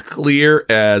is clear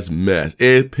as mess.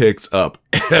 It picks up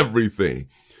everything.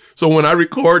 So when I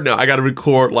record now, I got to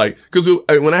record cause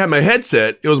when I had my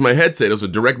headset, it was a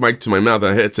direct mic to my mouth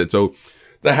and a headset. So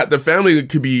my family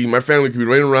could be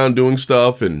running around doing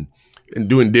stuff and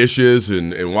doing dishes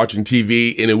and watching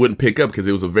TV, and it wouldn't pick up because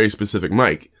it was a very specific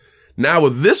mic. Now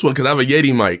with this one, because I have a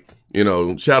Yeti mic,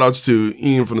 shout outs to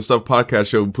Ian from the Stuff Podcast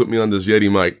Show who put me on this Yeti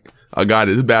mic. I got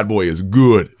it. This bad boy is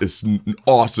good. It's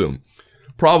awesome.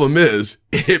 Problem is,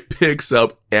 it picks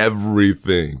up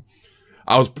everything.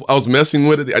 I was messing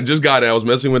with it. I just got it. I was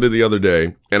messing with it the other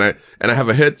day, and I have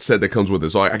a headset that comes with it,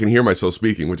 so I can hear myself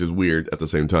speaking, which is weird at the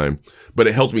same time. But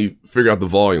it helps me figure out the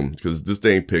volume because this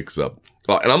thing picks up.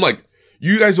 And I'm like,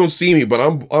 you guys don't see me, but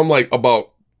I'm like about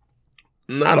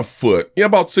not a foot,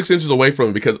 about 6 inches away from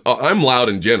it because I'm loud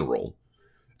in general.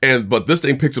 But this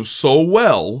thing picks up so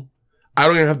well, I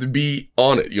don't even have to be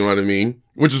on it. You know what I mean?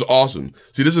 Which is awesome.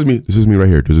 See, this is me. This is me right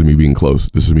here. This is me being close.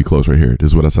 This is me close right here.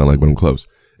 This is what I sound like when I'm close.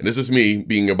 And this is me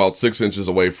being about 6 inches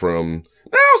away from,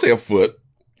 I'll say a foot.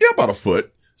 Yeah, about a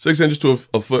foot. 6 inches to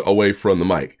a foot away from the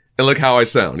mic. And look how I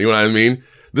sound. You know what I mean?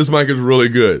 This mic is really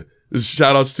good.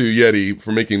 Shout outs to Yeti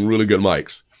for making really good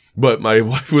mics. But my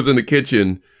wife was in the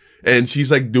kitchen and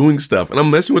she's like doing stuff. And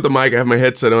I'm messing with the mic. I have my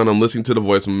headset on. I'm listening to the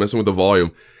voice. I'm messing with the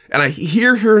volume. And I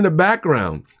hear her in the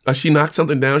background. She knocked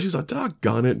something down. She's like,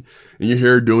 doggone it. And you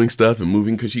hear her doing stuff and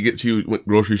moving because she went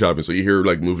grocery shopping. So you hear her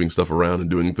like moving stuff around and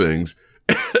doing things.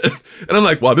 And I'm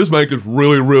like, wow, this mic is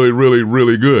really, really, really,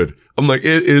 really good. I'm like,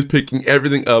 it is picking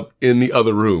everything up in the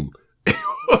other room. It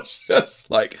was just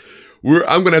like,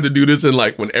 I'm going to have to do this in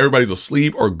like when everybody's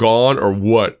asleep or gone or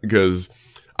what, because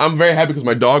I'm very happy because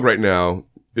my dog right now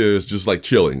is just like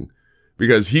chilling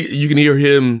because you can hear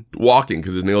him walking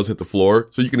because his nails hit the floor.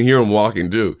 So you can hear him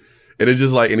walking too. And it's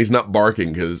just like, and he's not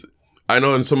barking because I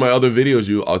know in some of my other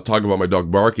videos, I'll talk about my dog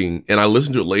barking and I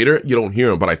listen to it later. You don't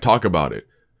hear him, but I talk about it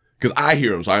because I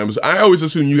hear him. So I always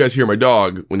assume you guys hear my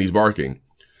dog when he's barking.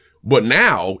 But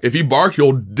now if he barks,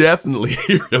 you'll definitely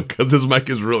hear him because his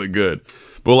mic is really good.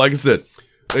 But like I said,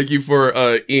 thank you for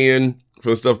Ian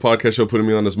from the Stuff Podcast Show putting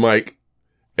me on this mic.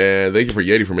 And thank you for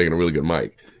Yeti for making a really good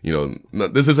mic.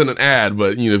 This isn't an ad,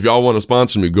 but if y'all want to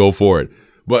sponsor me, go for it.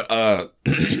 But I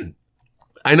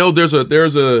know there's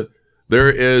a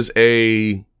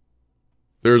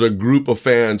group of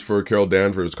fans for Carol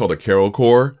Danvers. It's called the Carol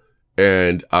Corps.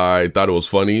 And I thought it was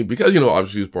funny because,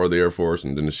 obviously she's part of the Air Force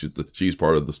and then she's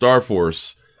part of the Star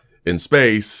Force in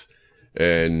space.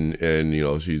 And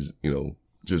she's,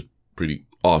 just pretty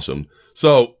awesome.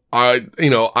 So I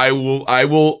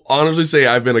will honestly say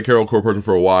I've been a Carol Corps person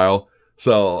for a while.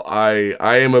 So I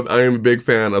am a big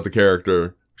fan of the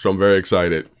character. So I'm very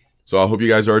excited. So I hope you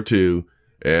guys are too.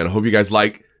 And I hope you guys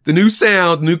like the new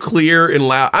sound, new clear and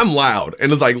loud. I'm loud.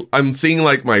 And it's like, I'm seeing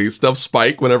like my stuff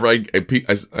spike whenever I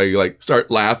like start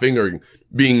laughing or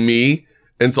being me.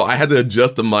 And so I had to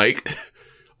adjust the mic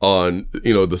on,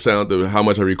 the sound of how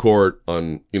much I record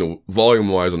on, volume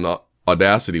wise on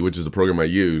Audacity, which is the program I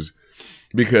use,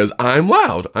 because I'm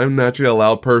loud. I'm naturally a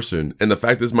loud person. And the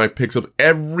fact this mic picks up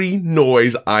every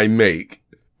noise I make.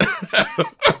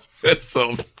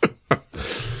 So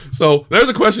there's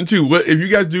a question too. What, if you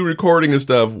guys do recording and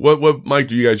stuff, what mic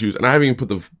do you guys use? And I haven't even put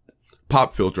the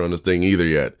pop filter on this thing either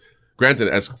yet. Granted,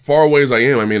 as far away as I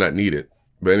am, I may not need it.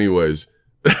 But anyways,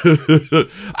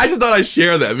 I just thought I'd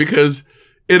share that because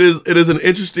it is an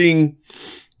interesting,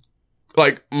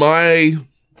 like you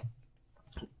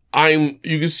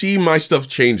can see my stuff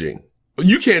changing.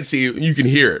 You can't see it, you can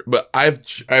hear it, but I've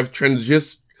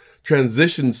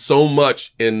transitioned so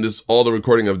much in all the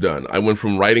recording I've done. I went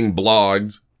from writing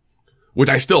blogs, which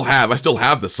I still have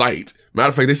the site. Matter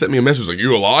of fact, they sent me a message like,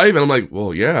 you alive? And I'm like,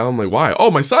 well, yeah. I'm like, why?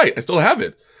 Oh, my site. I still have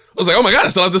it. I was like, oh my God, I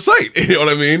still have the site. You know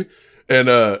what I mean? And,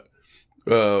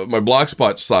 my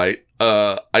Blogspot site,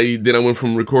 I went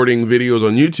from recording videos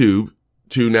on YouTube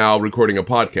to now recording a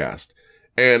podcast.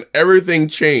 And everything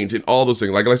changed in all those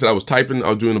things. Like I said, I was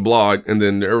doing a blog, and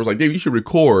then there was like, Dave, you should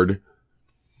record.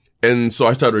 And so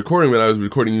I started recording, but I was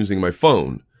recording using my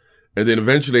phone. And then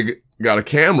eventually got a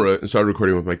camera and started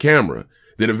recording with my camera.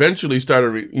 Then eventually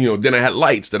started, then I had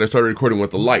lights that I started recording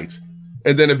with the lights.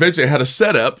 And then eventually I had a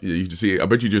setup. You see, I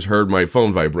bet you just heard my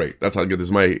phone vibrate. That's how good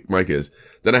this mic is.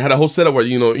 Then I had a whole setup where,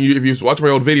 if you watch my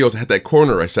old videos, I had that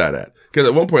corner I sat at. Because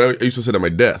at one point I used to sit at my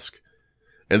desk.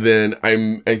 And then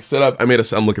I set up, I'm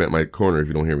looking at my corner if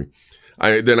you don't hear me.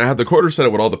 Then I had the corner set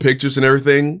up with all the pictures and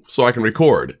everything so I can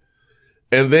record.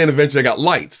 And then eventually I got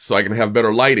lights so I can have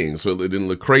better lighting so it didn't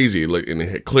look crazy and it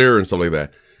hit clear and stuff like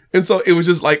that. And so it was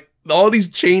just like all these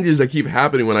changes that keep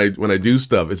happening when I do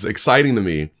stuff. It's exciting to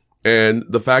me. And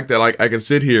the fact that like I can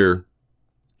sit here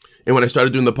and when I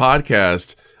started doing the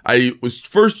podcast, I was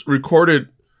first recorded,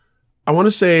 I want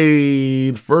to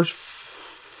say the first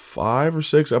 5 or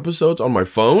 6 episodes on my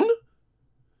phone.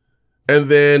 And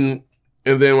then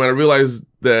when I realized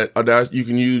that Audacity, you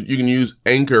can use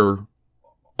Anchor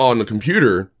on the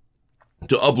computer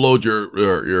to upload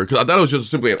your, cause I thought it was just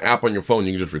simply an app on your phone.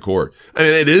 You can just record. I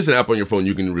mean, it is an app on your phone.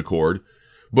 You can record,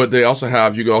 but they also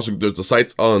have, there's the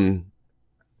sites on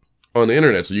the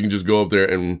internet. So you can just go up there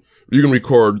and you can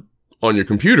record on your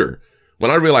computer. When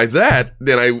I realized that,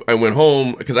 then I went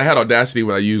home because I had Audacity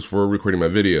when I used for recording my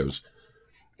videos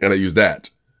and I used that.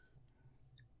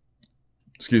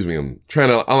 Excuse me. I'm trying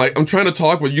to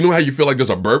talk, but you know how you feel like there's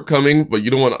a burp coming, but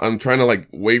you don't want, I'm trying to like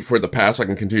wait for it to pass so I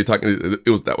can continue talking.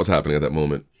 That was happening at that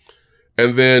moment.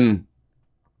 And then,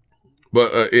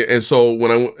 and so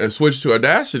when I switched to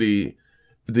Audacity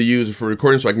to use it for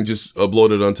recording so I can just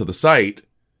upload it onto the site,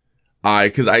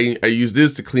 cause I use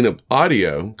this to clean up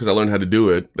audio cause I learned how to do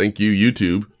it. Thank you,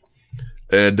 YouTube.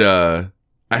 And,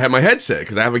 I had my headset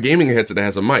cause I have a gaming headset that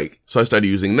has a mic. So I started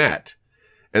using that.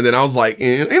 And then I was like,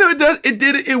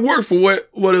 it worked for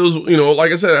what it was,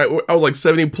 like I said, I was like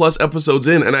 70 plus episodes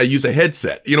in and I used a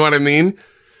headset, you know what I mean?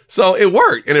 So it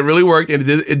worked and it really worked and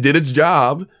it did its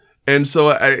job. And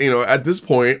so at this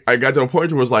point, I got to a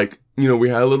point where it was like, we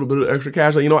had a little bit of extra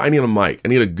cash. Like, I need a mic. I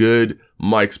need a good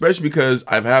mic, especially because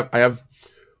I have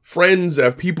friends, I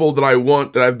have people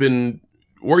that I've been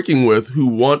working with who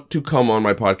want to come on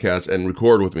my podcast and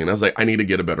record with me. And I was like, I need to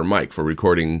get a better mic for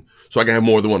recording so I can have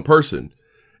more than one person.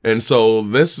 And so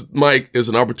this mic is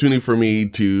an opportunity for me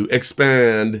to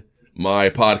expand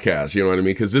my podcast. You know what I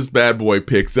mean? Cause this bad boy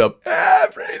picks up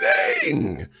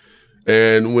everything.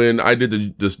 And when I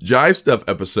did this Jive Stuff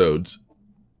episodes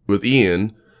with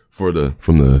Ian from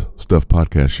the Stuff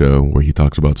Podcast Show where he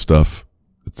talks about stuff,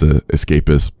 it's a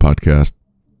escapist podcast.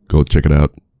 Go check it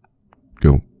out.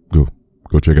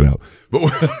 Go check it out.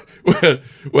 But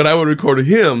when I would record with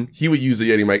him, he would use the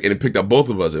Yeti mic and it picked up both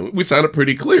of us and we sounded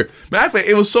pretty clear. Matter of fact,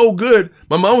 it was so good.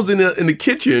 My mom was in the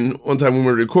kitchen one time when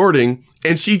we were recording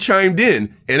and she chimed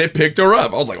in and it picked her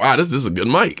up. I was like, wow, this is a good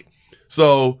mic.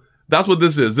 So that's what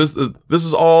this is. This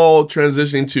is all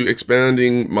transitioning to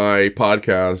expanding my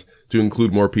podcast to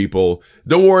include more people.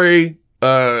 Don't worry,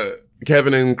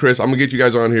 Kevin and Chris, I'm gonna get you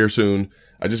guys on here soon.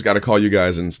 I just got to call you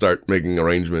guys and start making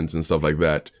arrangements and stuff like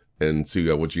that. And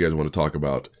see what you guys want to talk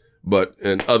about.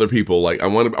 And other people, like I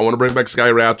want to bring back Sky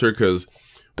Raptor because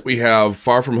we have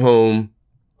Far From Home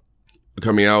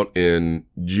coming out in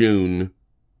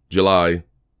July.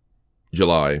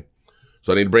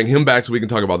 So I need to bring him back so we can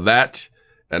talk about that.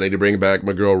 I need to bring back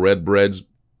my girl Red Breads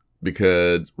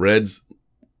because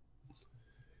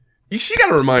she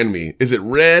got to remind me, is it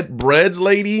Red Breads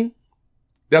lady?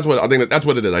 That's what I think that's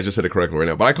what it is. I just said it correctly right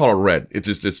now, but I call her Red. It's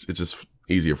just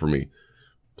easier for me.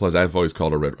 Plus, I've always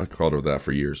called her Red. I called her that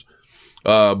for years.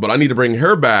 But I need to bring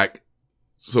her back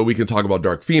so we can talk about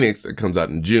Dark Phoenix that comes out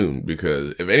in June.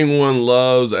 Because if anyone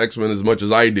loves X-Men as much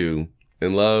as I do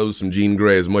and loves some Jean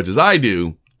Grey as much as I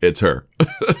do, it's her.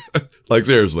 Like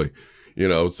seriously,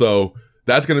 so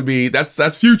that's going to be, that's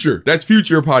future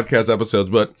podcast episodes,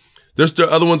 but there's still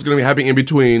other ones going to be happening in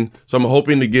between. So I'm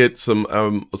hoping to get some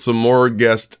more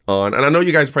guests on. And I know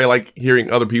you guys probably like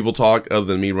hearing other people talk other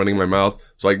than me running my mouth.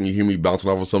 So you hear me bouncing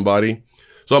off of somebody.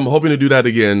 So I'm hoping to do that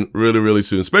again really, really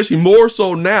soon, especially more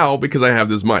so now because I have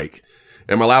this mic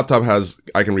and my laptop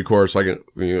I can record. So I can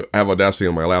have Audacity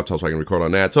on my laptop so I can record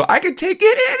on that. So I can take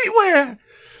it anywhere.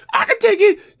 I can take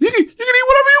it. You can eat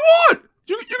whatever you want.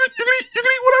 You can eat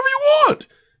whatever you want.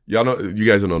 Y'all know, you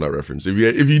guys don't know that reference. If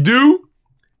you do,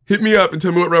 hit me up and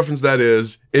tell me what reference that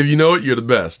is. If you know it, you're the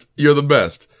best. You're the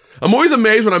best. I'm always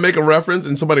amazed when I make a reference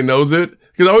and somebody knows it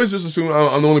because I always just assume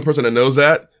I'm the only person that knows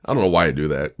that. I don't know why I do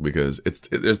that because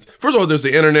first of all, there's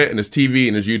the internet and there's TV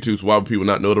and there's YouTube. So why would people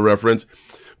not know the reference?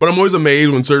 But I'm always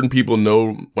amazed when certain people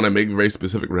know when I make very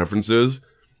specific references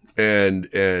and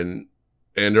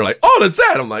And they're like, oh, that's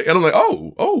that. I'm like,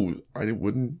 oh, I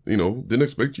didn't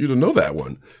expect you to know that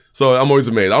one. So I'm always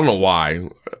amazed. I don't know why.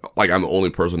 Like, I'm the only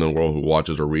person in the world who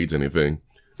watches or reads anything.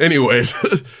 Anyways,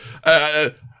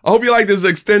 I hope you like this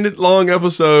extended long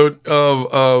episode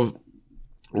of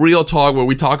Real Talk, where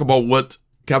we talk about what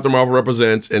Captain Marvel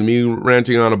represents and me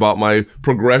ranting on about my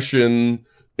progression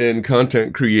in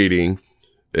content creating.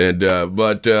 And, I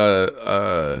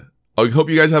hope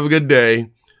you guys have a good day.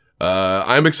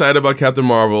 I'm excited about Captain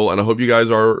Marvel, and I hope you guys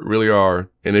really are.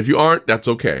 And if you aren't, that's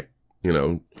okay.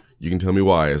 You can tell me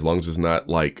why, as long as it's not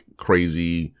like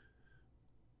crazy.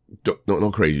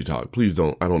 No crazy talk. Please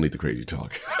don't. I don't need the crazy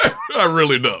talk. I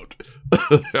really don't.